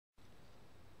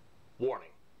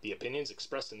The opinions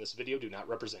expressed in this video do not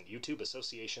represent YouTube,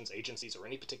 associations, agencies, or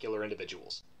any particular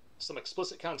individuals. Some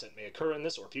explicit content may occur in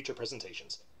this or future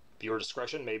presentations. Viewer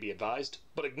discretion may be advised,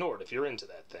 but ignored if you're into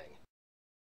that thing.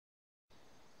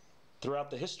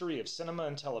 Throughout the history of cinema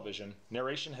and television,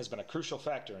 narration has been a crucial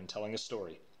factor in telling a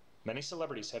story. Many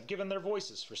celebrities have given their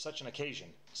voices for such an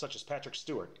occasion, such as Patrick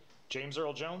Stewart, James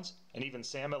Earl Jones, and even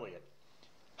Sam Elliott.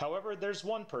 However, there's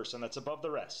one person that's above the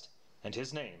rest, and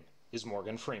his name is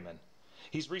Morgan Freeman.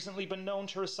 He's recently been known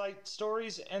to recite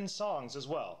stories and songs as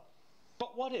well.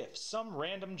 But what if some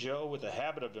random Joe with a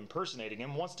habit of impersonating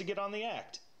him wants to get on the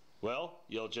act? Well,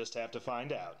 you'll just have to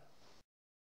find out.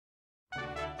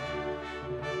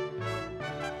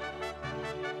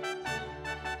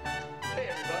 Hey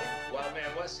everybody, Wild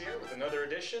Man Wess here with another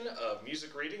edition of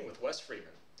Music Reading with Wess Freeman.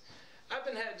 I've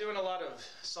been doing a lot of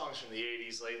songs from the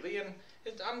 80s lately, and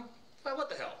well, what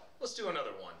the hell? Let's do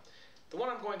another one. The one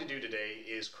I'm going to do today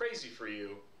is Crazy for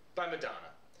You by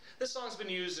Madonna. This song's been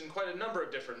used in quite a number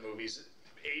of different movies,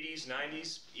 80s,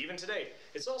 90s, even today.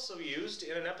 It's also used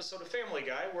in an episode of Family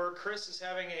Guy where Chris is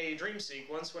having a dream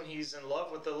sequence when he's in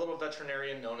love with the little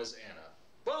veterinarian known as Anna.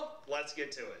 Well, let's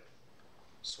get to it.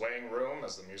 Swaying room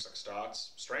as the music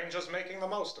starts, strangers making the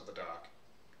most of the dark.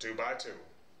 2 by 2,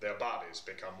 their bodies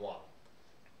become one.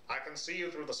 I can see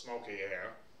you through the smoky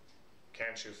air.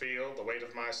 Can't you feel the weight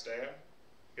of my stare?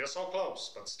 You're so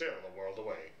close, but still a world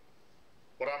away.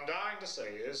 What I'm dying to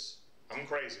say is, I'm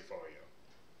crazy for you.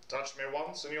 Touch me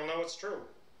once and you'll know it's true.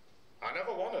 I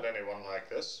never wanted anyone like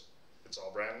this. It's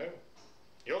all brand new.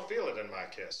 You'll feel it in my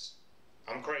kiss.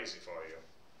 I'm crazy for you.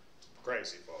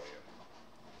 Crazy for you.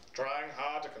 Trying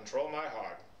hard to control my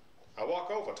heart. I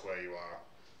walk over to where you are.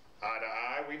 Eye to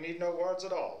eye, we need no words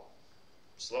at all.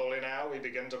 Slowly now we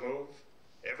begin to move.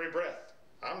 Every breath,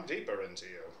 I'm deeper into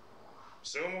you.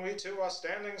 Soon we two are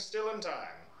standing still in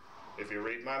time. If you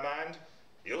read my mind,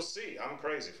 you'll see I'm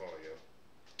crazy for you.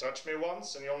 Touch me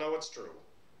once and you'll know it's true.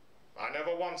 I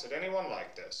never wanted anyone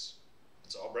like this.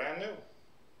 It's all brand new.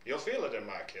 You'll feel it in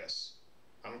my kiss.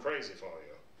 I'm crazy for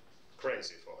you.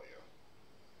 Crazy for you.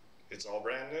 It's all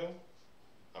brand new.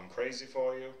 I'm crazy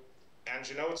for you. And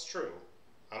you know it's true.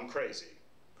 I'm crazy.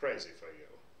 Crazy for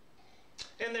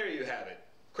you. And there you have it.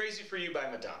 Crazy for You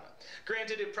by Madonna.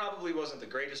 Granted, it probably wasn't the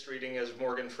greatest reading as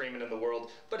Morgan Freeman in the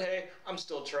world, but hey, I'm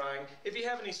still trying. If you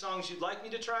have any songs you'd like me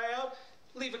to try out,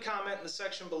 leave a comment in the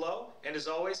section below, and as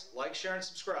always, like, share, and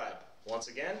subscribe. Once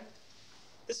again,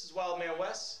 this is Wild Man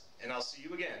Wess, and I'll see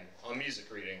you again on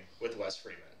Music Reading with Wess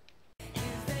Freeman.